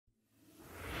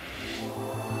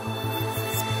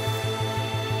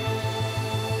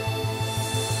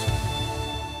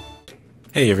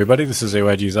Hey everybody, this is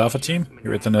AYG's Alpha Team,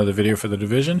 here with another video for the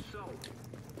Division.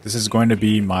 This is going to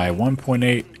be my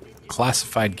 1.8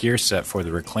 classified gear set for the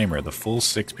Reclaimer, the full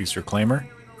 6-piece Reclaimer.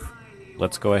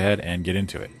 Let's go ahead and get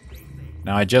into it.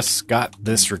 Now I just got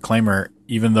this Reclaimer,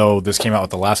 even though this came out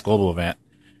with the last global event,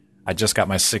 I just got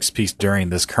my 6-piece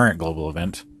during this current global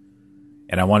event,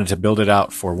 and I wanted to build it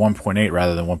out for 1.8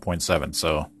 rather than 1.7,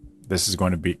 so this is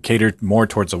going to be catered more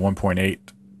towards a 1.8,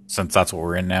 since that's what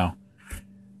we're in now.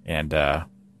 And, yeah,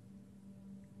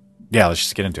 let's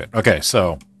just get into it. Okay,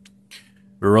 so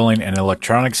we're rolling an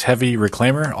electronics heavy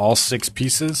Reclaimer, all 6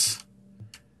 pieces.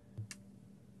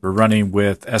 We're running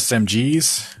with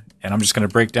SMGs, and I'm just going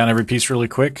to break down every piece really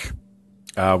quick.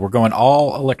 We're going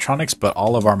all electronics, but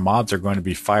all of our mods are going to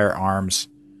be firearms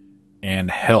and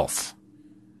health.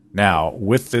 Now,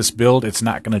 with this build, it's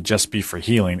not going to just be for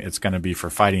healing, it's going to be for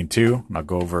fighting too. And I'll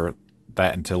go over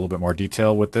that into a little bit more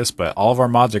detail with this, but all of our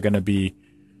mods are going to be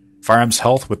firearms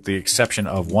health, with the exception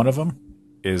of one of them.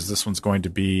 Is this one's going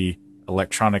to be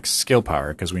electronics skill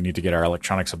power, because we need to get our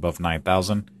electronics above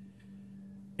 9,000.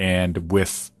 And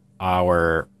with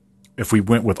our, if we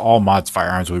went with all mods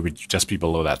firearms, we would just be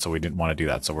below that, so we didn't want to do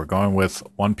that. So we're going with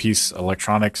one piece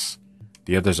electronics,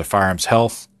 the other's a firearms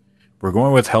health. We're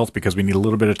going with health because we need a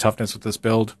little bit of toughness with this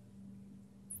build.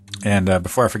 And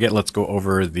before I forget, let's go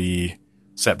over the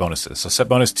set bonuses. So set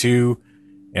bonus 2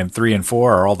 and 3 and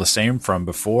 4 are all the same from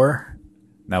before.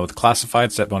 Now with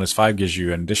classified, set bonus 5 gives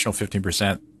you an additional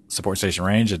 15% support station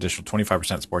range, additional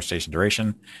 25% support station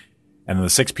duration, and then the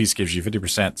 6-piece gives you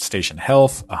 50% station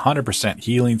health, 100%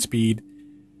 healing speed,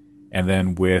 and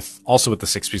then with the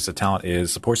 6-piece of talent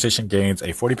is support station gains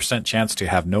a 40% chance to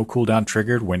have no cooldown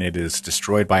triggered when it is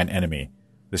destroyed by an enemy.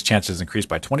 This chance is increased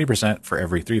by 20% for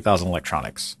every 3,000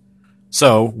 electronics.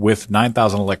 So, with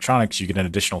 9,000 electronics, you get an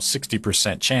additional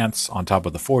 60% chance on top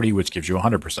of the 40, which gives you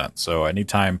 100%. So,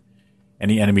 anytime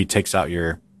any enemy takes out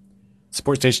your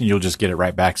support station, you'll just get it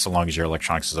right back so long as your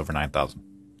electronics is over 9,000.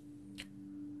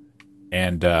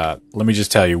 And let me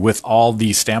just tell you, with all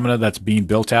the stamina that's being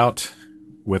built out,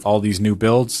 with all these new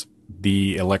builds,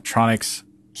 the electronics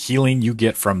healing you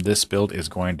get from this build is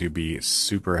going to be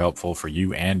super helpful for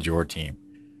you and your team.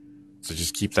 So,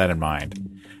 just keep that in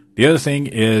mind. The other thing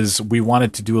is we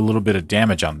wanted to do a little bit of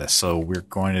damage on this, so we're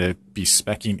going to be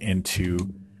speccing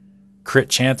into crit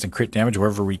chance and crit damage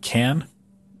wherever we can,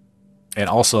 and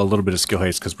also a little bit of skill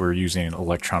haste because we're using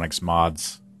electronics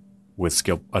mods with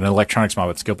an electronics mod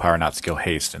with skill power, not skill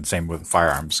haste, and same with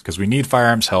firearms because we need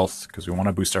firearms health because we want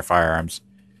to boost our firearms,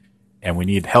 and we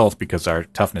need health because our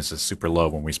toughness is super low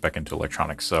when we spec into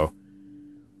electronics. So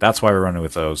that's why we're running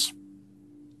with those.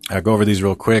 I'll go over these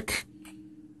real quick.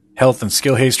 Health and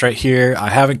skill haste right here. I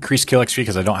have increased kill XP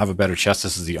because I don't have a better chest.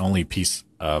 This is the only piece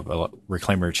of a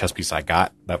Reclaimer chest piece I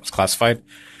got that was classified.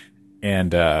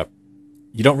 And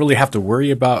you don't really have to worry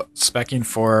about speccing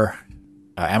for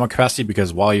ammo capacity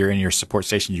because while you're in your support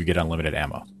station, you get unlimited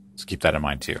ammo. So keep that in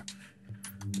mind too.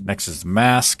 Next is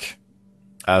mask.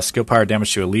 Skill power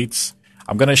damage to elites.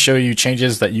 I'm going to show you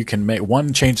changes that you can make.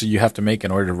 One change that you have to make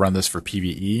in order to run this for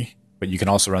PvE, but you can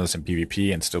also run this in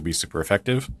PvP and still be super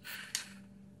effective.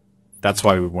 That's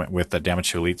why we went with the damage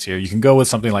to elites here. You can go with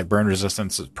something like burn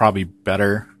resistance. It's probably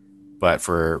better, but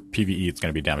for PvE, it's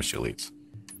going to be damage to elites.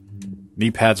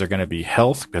 Knee pads are going to be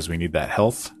health because we need that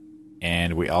health.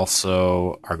 And we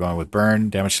also are going with burn,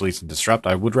 damage to elites, and disrupt.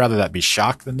 I would rather that be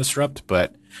shock than disrupt,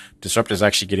 but disrupt is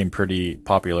actually getting pretty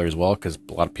popular as well because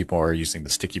a lot of people are using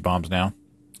the sticky bombs now.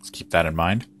 Let's keep that in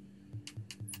mind.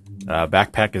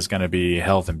 Backpack is going to be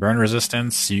health and burn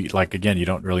resistance. Again, you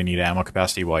don't really need ammo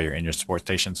capacity while you're in your support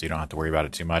station, so you don't have to worry about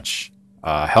it too much.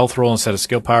 Health roll instead of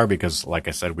skill power because, like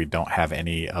I said, we don't have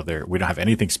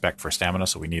anything spec for stamina,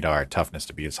 so we need our toughness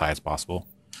to be as high as possible.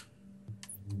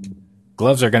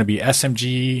 Gloves are going to be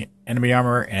SMG, enemy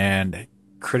armor, and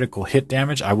critical hit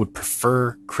damage. I would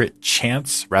prefer crit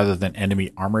chance rather than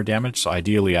enemy armor damage, so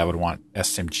ideally I would want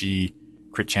SMG,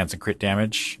 crit chance, and crit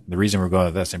damage. The reason we're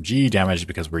going with SMG damage is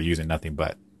because we're using nothing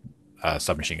but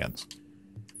submachine guns.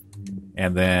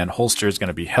 And then holster is going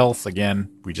to be health. Again,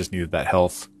 we just needed that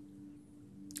health.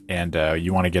 And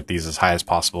you want to get these as high as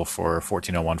possible for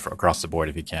 1401 for across the board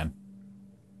if you can.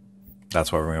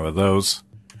 That's why we're going with those.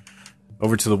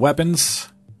 Over to the weapons.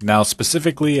 Now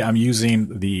specifically I'm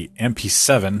using the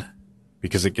MP7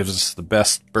 because it gives us the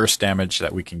best burst damage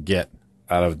that we can get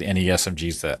out of any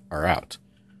SMGs that are out.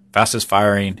 Fastest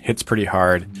firing, hits pretty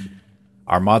hard.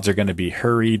 Our mods are going to be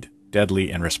hurried, deadly,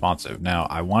 and responsive. Now,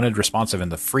 I wanted responsive in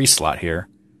the free slot here,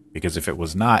 because if it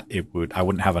was not, I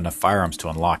wouldn't have enough firearms to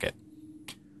unlock it.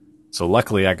 So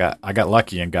luckily, I got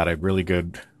lucky and got a really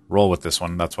good roll with this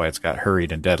one. That's why it's got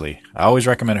hurried and deadly. I always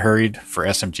recommend hurried for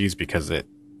SMGs because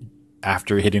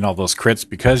after hitting all those crits,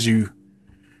 because you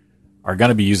are going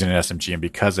to be using an SMG and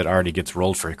because it already gets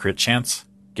rolled for a crit chance,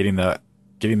 getting that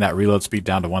reload speed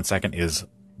down to 1 second is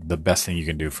the best thing you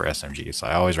can do for SMGs. So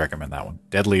I always recommend that one.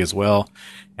 Deadly as well,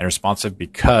 and responsive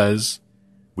because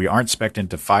we aren't spec'd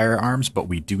into firearms, but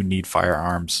we do need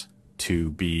firearms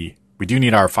we do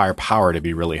need our firepower to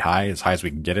be really high as we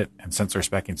can get it. And since we're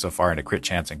spec'ing so far into crit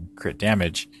chance and crit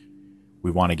damage,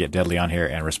 we want to get deadly on here,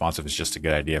 and responsive is just a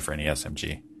good idea for any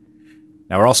SMG.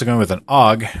 Now we're also going with an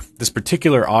AUG. This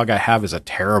particular AUG I have is a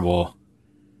terrible,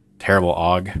 terrible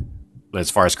AUG. As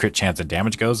far as crit chance and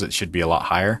damage goes, it should be a lot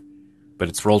higher. But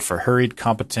it's rolled for hurried,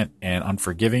 competent, and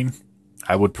unforgiving.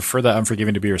 I would prefer that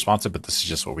unforgiving to be responsive, but this is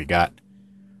just what we got.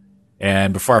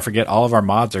 And before I forget, all of our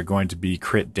mods are going to be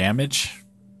crit damage.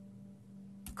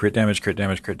 Crit damage, crit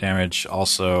damage, crit damage.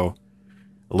 Also,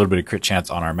 a little bit of crit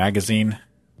chance on our magazine.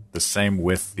 The same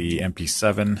with the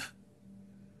MP7.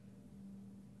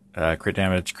 Crit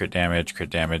damage, crit damage, crit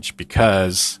damage,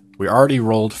 because we already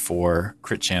rolled for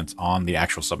crit chance on the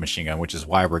actual submachine gun, which is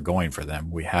why we're going for them.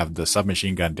 We have the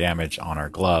submachine gun damage on our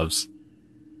gloves.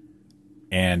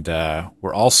 And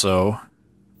we're also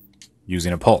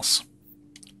using a pulse.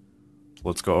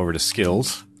 Let's go over to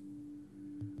skills.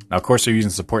 Now, of course, we're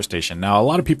using support station. Now, a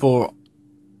lot of people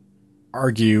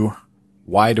argue,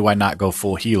 why do I not go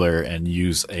full healer and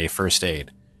use a first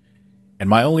aid?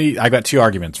 And I got two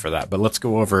arguments for that, but let's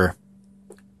go over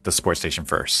the support station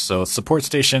first. So support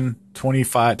station,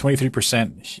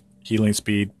 23% healing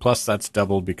speed, plus that's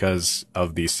doubled because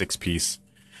of the 6-piece.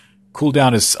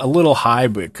 Cooldown is a little high,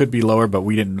 but it could be lower, but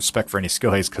we didn't spec for any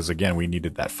skill haste because, again, we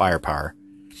needed that firepower.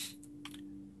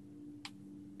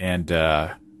 And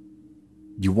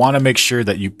you want to make sure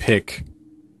that you pick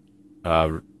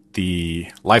the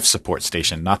life support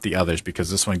station, not the others,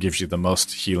 because this one gives you the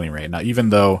most healing rate. Now, even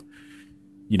though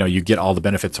you get all the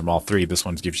benefits from all three, this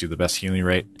one gives you the best healing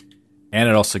rate, and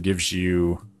it also gives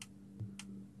you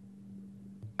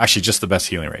actually just the best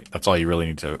healing rate. That's all you really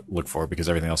need to look for, because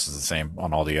everything else is the same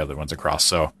on all the other ones across.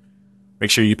 So make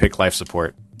sure you pick life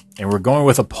support, and we're going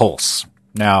with a pulse.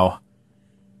 Now,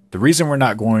 the reason we're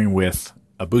not going with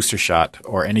a booster shot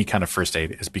or any kind of first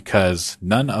aid is because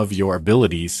none of your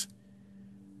abilities,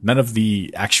 none of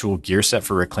the actual gear set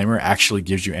for Reclaimer actually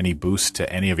gives you any boost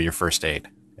to any of your first aid.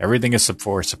 Everything is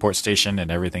for support station, and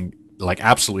everything, like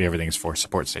absolutely everything, is for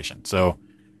support station. So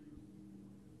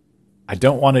I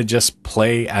don't want to just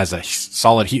play as a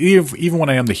solid healer. Even when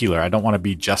I am the healer, I don't want to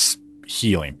be just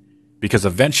healing, because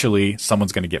eventually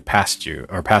someone's going to get past you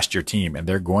or past your team, and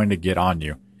they're going to get on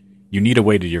you. You need a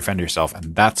way to defend yourself,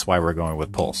 and that's why we're going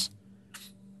with Pulse.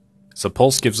 So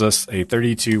Pulse gives us a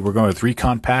 32. We're going with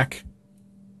Recon Pack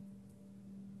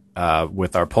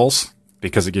with our Pulse,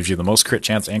 because it gives you the most crit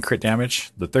chance and crit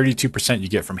damage. The 32% you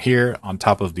get from here on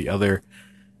top of the other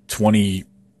 29,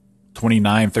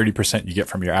 30% you get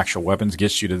from your actual weapons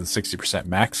gets you to the 60%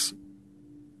 max.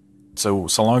 So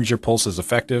long as your pulse is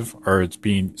effective, or as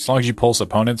long as you pulse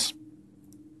opponents,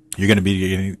 you're going to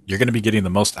be getting the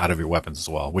most out of your weapons as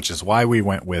well, which is why we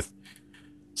went with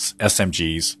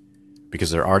SMGs,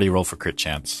 because they're already rolled for crit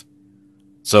chance.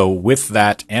 So with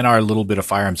that and our little bit of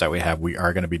firearms that we have, we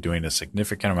are going to be doing a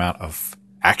significant amount of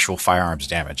actual firearms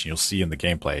damage. You'll see in the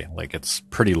gameplay, like, it's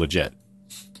pretty legit.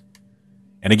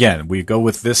 And again, we go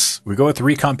with the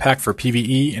Recon Pack for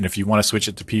PvE, and if you want to switch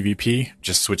it to PvP,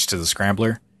 just switch to the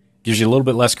Scrambler. Gives you a little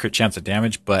bit less crit chance of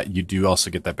damage, but you do also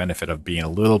get that benefit of being a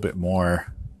little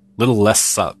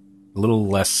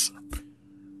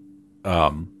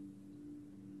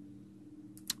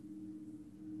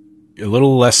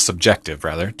less subjective,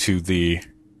 rather, to the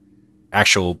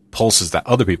actual pulses that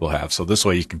other people have. So this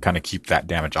way you can kind of keep that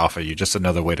damage off of you. Just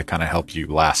another way to kind of help you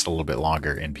last a little bit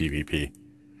longer in PvP.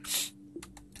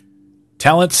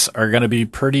 Talents are going to be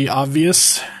pretty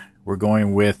obvious. We're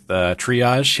going with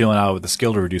Triage, healing out with the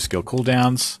skill to reduce skill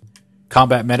cooldowns.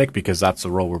 Combat Medic, because that's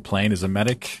the role we're playing as a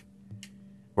medic.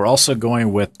 We're also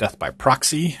going with Death by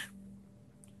Proxy.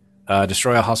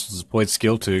 Destroy a hostile's deployed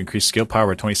skill to increase skill power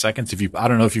by 20 seconds. I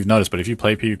don't know if you've noticed, but if you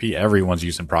play PvP, everyone's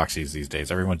using proxies these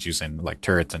days. Everyone's using like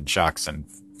turrets and shocks and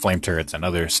flame turrets and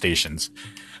other stations.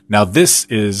 Now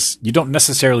you don't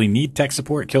necessarily need tech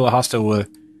support. Kill a hostile with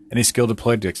any skill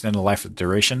deployed to extend the life of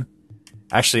duration.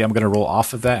 Actually, I'm going to roll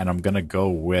off of that, and we're going to go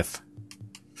with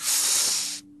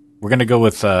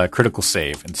critical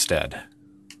save instead.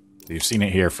 So you've seen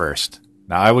it here first.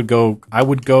 Now I would go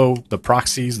the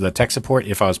proxies, the tech support,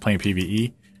 if I was playing PvE.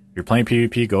 If you're playing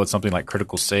PvP, go with something like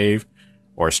critical save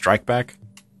or strike back.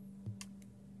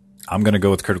 I'm going to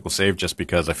go with critical save just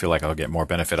because I feel like I'll get more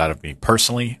benefit out of me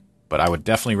personally But I would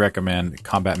definitely recommend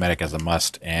Combat Medic as a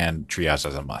must and Triage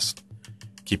as a must.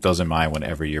 Keep those in mind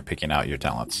whenever you're picking out your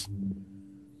talents.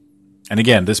 And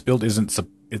again, this build isn't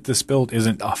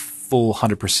a full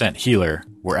 100% healer.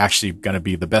 We're actually going to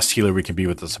be the best healer we can be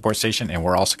with the support station, and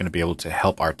we're also going to be able to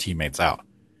help our teammates out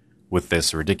with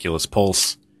this ridiculous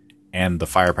pulse and the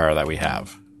firepower that we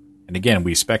have. And again,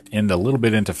 we spec'd in a little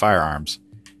bit into firearms,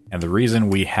 and the reason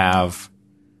we have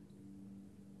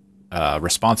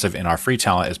responsive in our free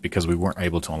talent is because we weren't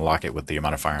able to unlock it with the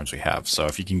amount of firearms we have. So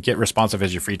if you can get responsive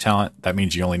as your free talent, that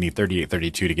means you only need 38,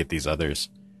 32 to get these others.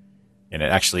 And it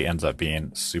actually ends up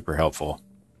being super helpful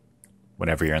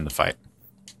whenever you're in the fight.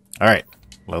 Alright,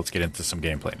 let's get into some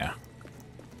gameplay now.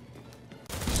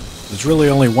 There's really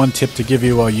only one tip to give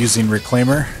you while using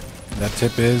Reclaimer. That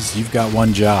tip is you've got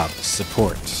one job: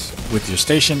 support with your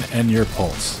station and your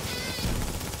pulse.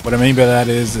 What I mean by that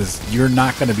is you're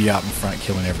not going to be out in front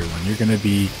killing everyone. You're going to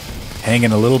be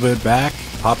hanging a little bit back,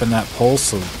 popping that pulse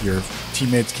so your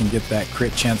teammates can get that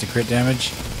crit chance of crit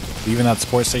damage, leaving that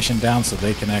support station down so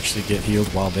they can actually get healed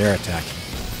while they're attacking.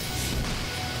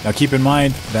 Now keep in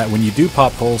mind that when you do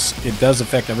pop pulse, it does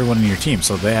affect everyone in your team,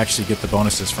 so they actually get the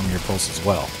bonuses from your pulse as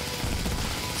well.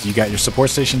 So you got your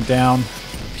support station down,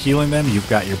 healing them. You've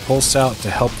got your pulse out to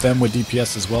help them with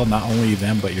DPS as well, not only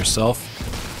them but yourself.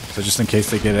 So just in case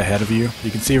they get ahead of you.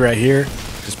 You can see right here,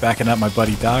 just backing up my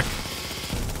buddy Doc.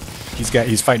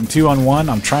 He's fighting 2-on-1.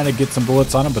 I'm trying to get some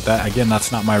bullets on him, but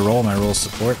that's not my role. My role is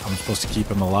support. I'm supposed to keep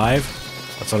him alive.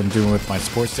 That's what I'm doing with my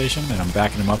support station, and I'm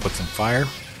backing him up with some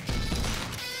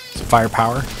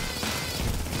firepower.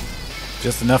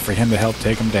 Just enough for him to help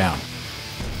take him down.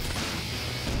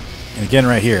 And again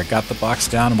right here, got the box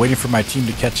down. I'm waiting for my team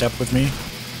to catch up with me.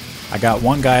 I got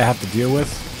one guy I have to deal with,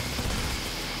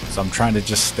 so I'm trying to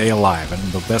just stay alive. And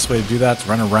the best way to do that is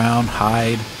run around,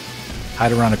 hide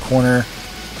around a corner.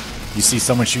 You see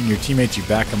someone shooting your teammates, you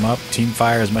back them up, team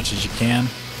fire as much as you can.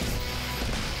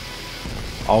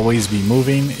 Always be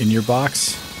moving in your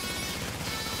box.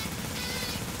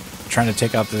 Trying to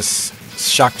take out this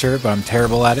shock turret, but I'm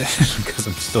terrible at it because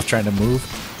I'm still trying to move.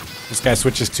 This guy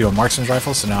switches to a marksman's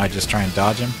rifle, so now I just try and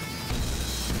dodge him.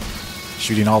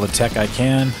 Shooting all the tech I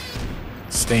can,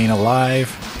 staying alive.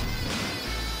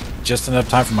 Just enough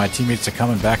time for my teammates to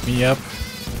come and back me up.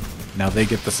 Now they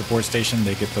get the support station,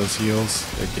 they get those heals,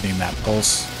 they're getting that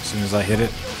pulse as soon as I hit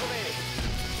it.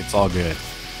 It's all good.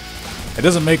 The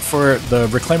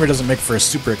Reclaimer doesn't make for a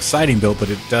super exciting build, but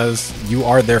it does. You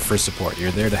are there for support.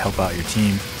 You're there to help out your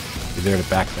team. You're there to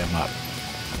back them up.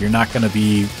 You're not going to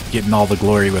be getting all the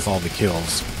glory with all the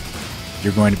kills.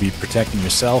 You're going to be protecting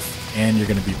yourself, and you're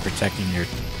going to be protecting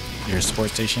your support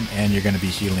station, and you're going to be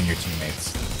healing your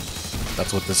teammates.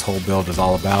 That's what this whole build is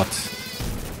all about.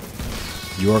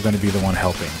 You're going to be the one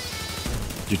helping.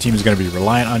 Your team is going to be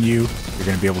reliant on you. You're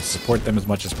going to be able to support them as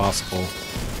much as possible.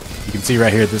 You can see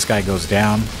right here, this guy goes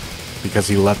down because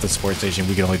he left the support station.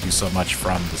 We can only do so much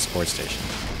from the support station.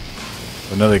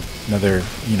 Another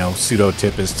pseudo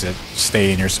tip is to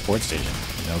stay in your support station.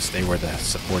 Stay where the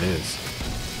support is.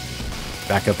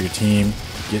 Back up your team.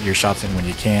 Get your shots in when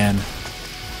you can.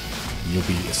 You'll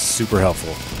be super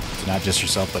helpful to not just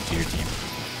yourself, but to your team.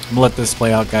 I'm gonna let this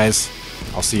play out, guys.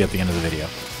 I'll see you at the end of the video.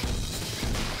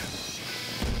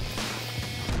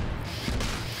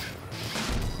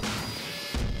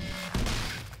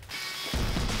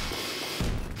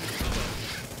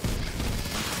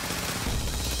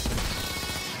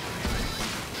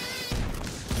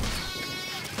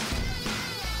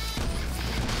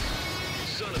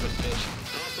 Son of a bitch.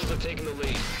 Hostiles have taken the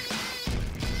lead.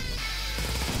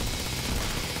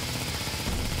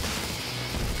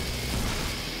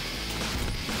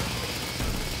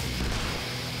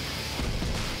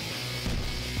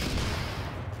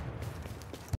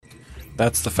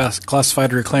 That's the fast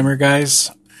classified Reclaimer, guys.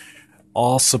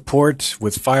 All support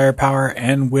with firepower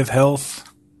and with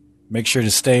health. Make sure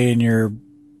to stay in your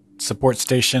support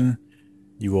station.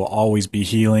 You will always be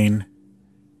healing.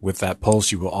 With that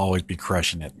pulse, you will always be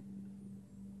crushing it.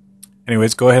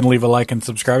 Anyways, go ahead and leave a like and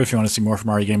subscribe if you want to see more from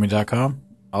REgaming.com.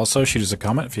 Also, shoot us a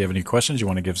comment if you have any questions, you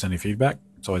want to give us any feedback.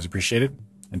 It's always appreciated.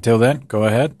 Until then, go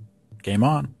ahead. Game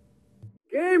on.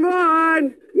 Game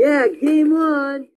on! Yeah, game on!